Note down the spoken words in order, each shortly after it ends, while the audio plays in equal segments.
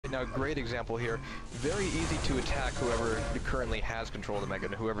now, great example here. Very easy to attack whoever currently has control of the Mega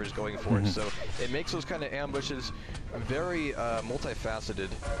and whoever is going for it. So it makes those kind of ambushes very multifaceted,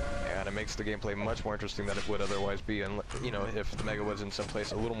 and it makes the gameplay much more interesting than it would otherwise be, and you know, if the Mega was in some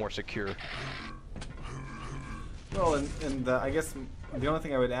place a little more secure. Well, and I guess the only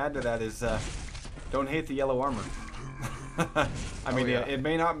thing I would add to that is don't hate the yellow armor. I mean, yeah. it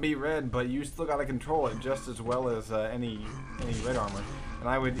may not be red, but you still got to control it just as well as any red armor. And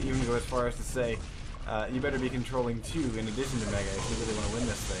I would even go as far as to say you better be controlling 2 in addition to Mega if you really want to win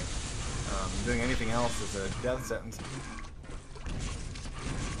this thing. Doing anything else is a death sentence.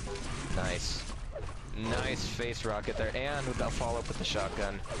 Nice. Nice face rocket there, and with that follow-up with the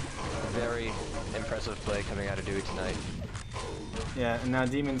shotgun. Very impressive play coming out of Dewey tonight. Yeah, and now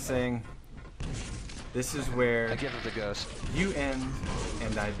Demon's saying, this is where I give it the ghost. you end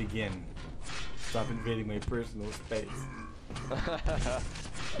and I begin. Stop invading my personal space.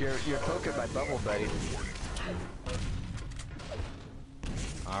 You're poking my bubble, buddy.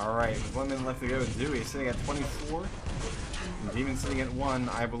 Alright, with 1 minute left to go, Dewey sitting at 24. And Demon sitting at 1.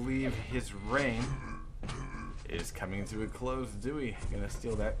 I believe his reign is coming to a close. Dewey gonna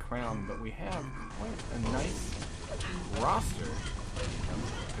steal that crown, but we have quite a nice roster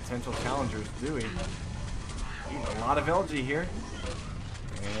of potential challengers. Dewey eating a lot of LG here.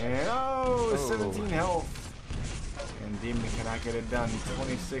 And 17 health. And Demon cannot get it done.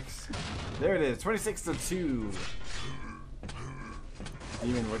 26. There it is, 26 to 2.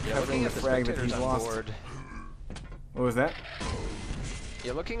 Demon recovering the frag that he's lost. What was that?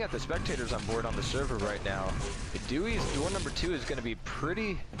 Yeah, looking at the spectators on board on the server right now, Dewey's door number 2 is going to be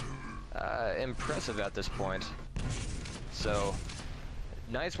pretty impressive at this point. So,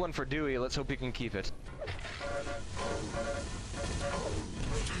 nice one for Dewey. Let's hope he can keep it.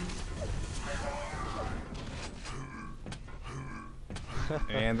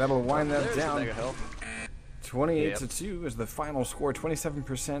 And that'll wind that down. Mega health. 28 to 2 is the final score.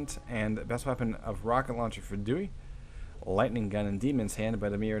 27%, and best weapon of rocket launcher for Dewey. Lightning gun in Demon's hand,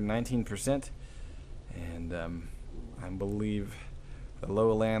 but a mere 19%. And I believe the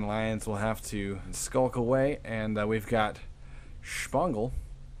Lowland Lions will have to skulk away. And we've got Spungle.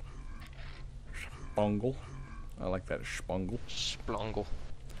 Spungle. I like that. Spungle. Splungle.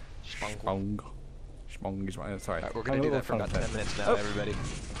 Spungle. Spungle. Sorry. Right, we're going to do that for about 10 minutes now, everybody.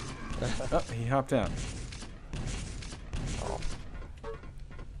 Oh, he hopped out. Oh.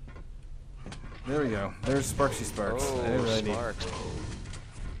 There we go. There's Sparksy Sparks. Oh, Sparks.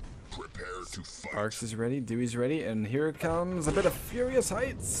 Prepare to fight. Sparks is ready, Dewey's ready, and here comes a bit of Furious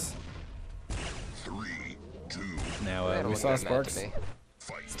Heights. 3, 2, Now, we saw Sparks.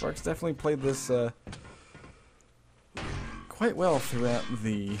 fight. Sparks definitely played this quite well throughout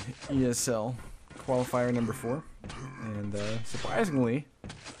the ESL qualifier number 4. And surprisingly,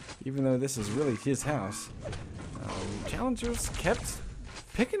 even though this is really his house, challengers kept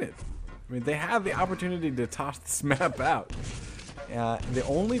picking it. I mean, they had the opportunity to toss this map out. The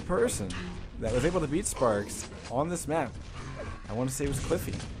only person that was able to beat Sparks on this map, I want to say, was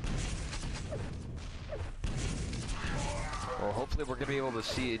Cliffy. Well, hopefully we're going to be able to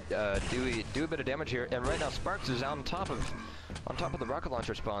see Dewey do a bit of damage here. And right now Sparks is on top of the rocket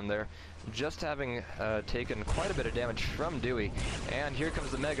launcher spawn there, just having taken quite a bit of damage from Dewey. And here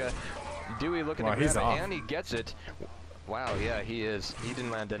comes the Mega. Dewey looking to grab it, and he gets it. Wow, yeah, he is. He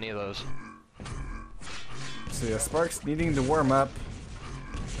didn't land any of those. So yeah, Sparks needing to warm up.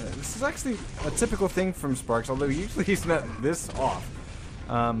 This is actually a typical thing from Sparks, although usually he's not this off.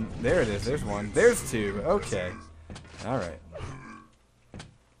 There it is. There's one. There's 2. Okay. All right.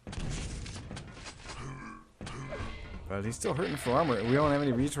 But he's still hurting for armor. We don't have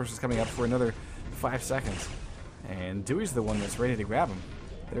any resources coming up for another 5 seconds. And Dewey's the one that's ready to grab him.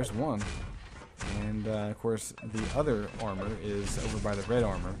 There's one. And, of course, the other armor is over by the red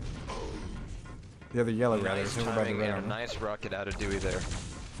armor. The other yellow, rather, is over by the red armor. Nice rocket out of Dewey there.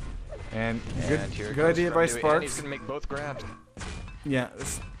 And good idea by Sparks. And he's going to make both grabs. Yeah,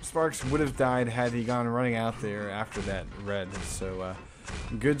 Sparks would have died had he gone running out there after that red. So,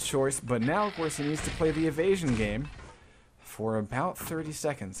 good choice. But now, of course, he needs to play the evasion game for about 30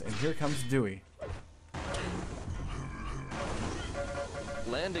 seconds. And here comes Dewey.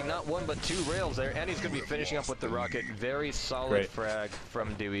 Landing not 1 but 2 rails there, and he's going to be finishing up with the rocket. Very solid frag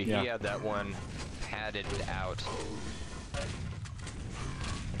from Dewey. Yeah. He had that one padded out.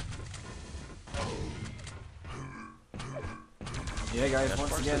 Yeah, guys,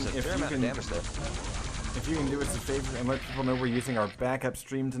 once again, if you can do us a favor and let people know we're using our backup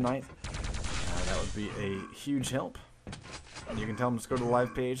stream tonight, that would be a huge help. You can tell them to go to the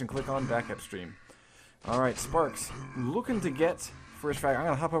live page and click on backup stream. Alright, Sparks, looking to get first frag. I'm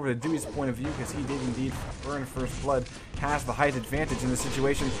going to hop over to Dewey's point of view because he did indeed earn first blood, has the height advantage in the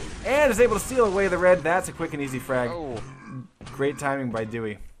situation, and is able to steal away the red. That's a quick and easy frag. Oh. Great timing by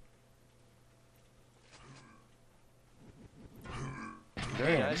Dewey.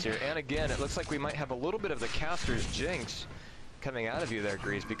 Very nice here. And again, it looks like we might have a little bit of the caster's jinx coming out of you there,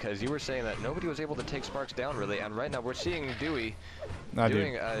 Grease, because you were saying that nobody was able to take Sparks down really, and right now we're seeing Dewey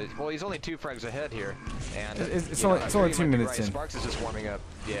doing, well, he's only 2 frags ahead here, and it's only 2 minutes in. Sparks is just warming up.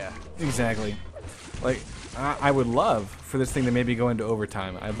 Yeah. Exactly. Like, I would love for this thing to maybe go into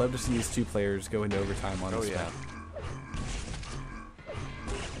overtime. I'd love to see these 2 players go into overtime on this map.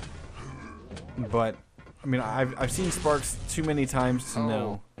 But I mean, I've seen Sparks too many times to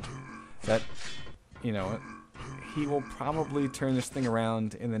know that, you know, he will probably turn this thing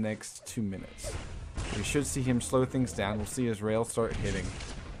around in the next 2 minutes. We should see him slow things down. We'll see his rail start hitting.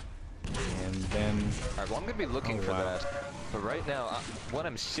 And then... Alright, well, I'm going to be looking for that. But right now, what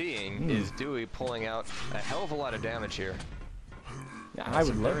I'm seeing is Dewey pulling out a hell of a lot of damage here. Yeah, I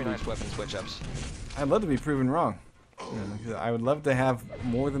would love very nice weapon switch-ups. I'd love to be proven wrong. I would love to have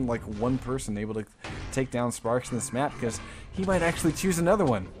more than like one person able to take down Sparks in this map, because he might actually choose another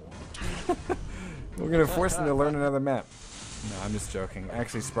one. We're going to force him to learn another map. No, I'm just joking.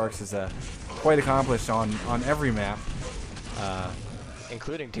 Actually, Sparks is quite accomplished on every map.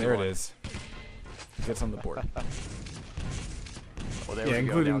 Including T1. There it is. He gets on the board. Well, there we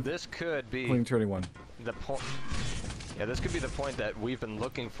go. Now, this could be including 31. The point. Yeah, this could be the point that we've been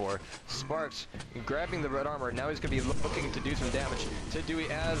looking for. Sparks grabbing the red armor. Now he's going to be looking to do some damage to Dewey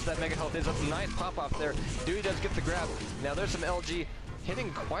as that mega health is a nice pop-off there. Dewey does get the grab. Now there's some LG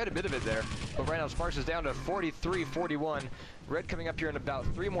hitting quite a bit of it there. But right now Sparks is down to 43-41. Red coming up here in about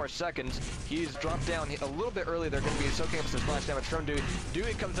 3 more seconds. He's dropped down a little bit early. They're going to be soaking up some splash damage from Dewey.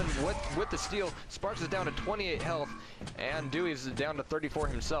 Dewey comes in with the steal. Sparks is down to 28 health, and Dewey's down to 34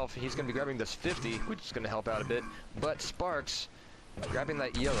 himself. He's going to be grabbing this 50, which is going to help out a bit. But Sparks grabbing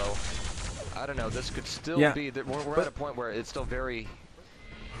that yellow. I don't know. This could still be that we're at a point where it's still very.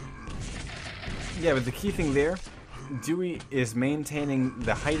 Yeah, but the key thing there, Dewey is maintaining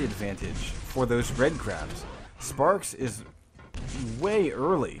the height advantage for those red grabs. Sparks is way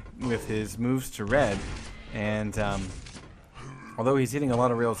early with his moves to red, and although he's hitting a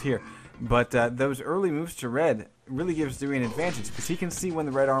lot of rails here, but those early moves to red really gives Dewey an advantage because he can see when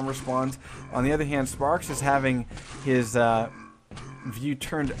the red armor spawns. On the other hand, Sparks is having his view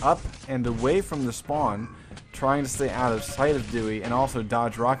turned up and away from the spawn, trying to stay out of sight of Dewey and also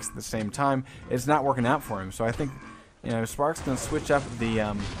dodge rockets at the same time. It's not working out for him, so I think, you know, Sparks can switch up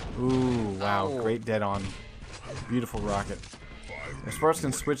the ooh, wow, great dead on, beautiful rocket. Sparks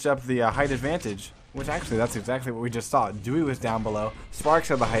can switch up the height advantage, which actually that's exactly what we just saw. Dewey was down below, Sparks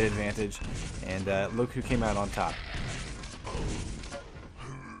had the height advantage, and look who came out on top.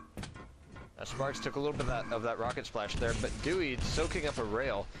 Sparks took a little bit of that rocket splash there, but Dewey soaking up a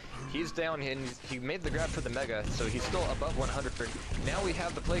rail. He's down and he made the grab for the mega, so he's still above 100. Now we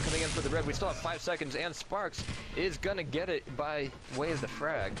have the play coming in for the red. We still have 5 seconds, and Sparks is gonna get it by way of the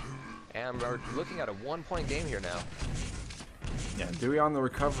frag. And we're looking at a 1-point game here now. Yeah, Dewey on the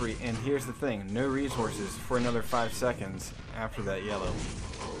recovery, and here's the thing, no resources for another 5 seconds after that yellow.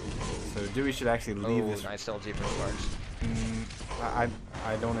 So Dewey should actually leave this. Nice LG from Sparks.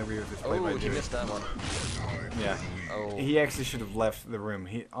 I don't agree with this play by Dewey. He missed that one. Yeah. He actually should have left the room.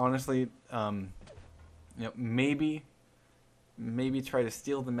 He honestly, you know, maybe try to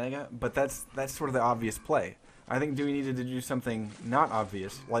steal the mega, but that's sort of the obvious play. I think Dewey needed to do something not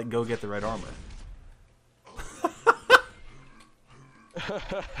obvious, like go get the red armor.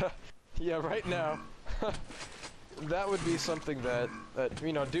 Yeah, right now, that would be something that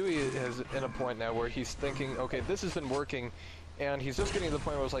you know, Dewey is in a point now where he's thinking, okay, this has been working, and he's just getting to the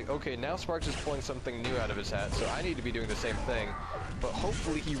point where it's like, okay, now Sparks is pulling something new out of his hat, so I need to be doing the same thing. But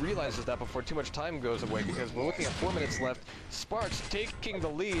hopefully he realizes that before too much time goes away, because we're looking at 4 minutes left. Sparks taking the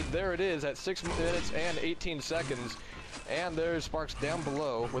lead. There it is at 6 minutes and 18 seconds. And there's Sparks down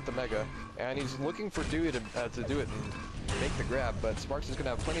below with the mega, and he's looking for Dewey to do it and make the grab, but Sparks is going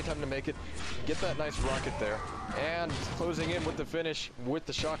to have plenty of time to make it, get that nice rocket there, and closing in with the finish with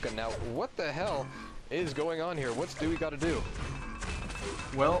the shotgun. Now, what the hell is going on here? What's Dewey got to do?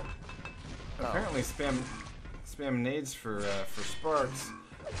 Well, apparently spam nades for Sparks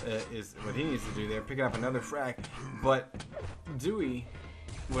is what he needs to do there, picking up another frag, but Dewey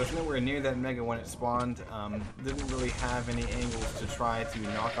was nowhere near that mega when it spawned. Didn't really have any angles to try to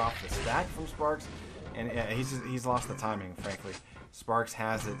knock off the stack from Sparks, and he's lost the timing, frankly. Sparks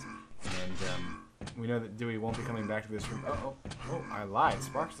has it, and we know that Dewey won't be coming back to this room. Oh, I lied.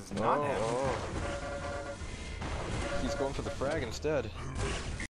 Sparks does not have it. He's going for the frag instead.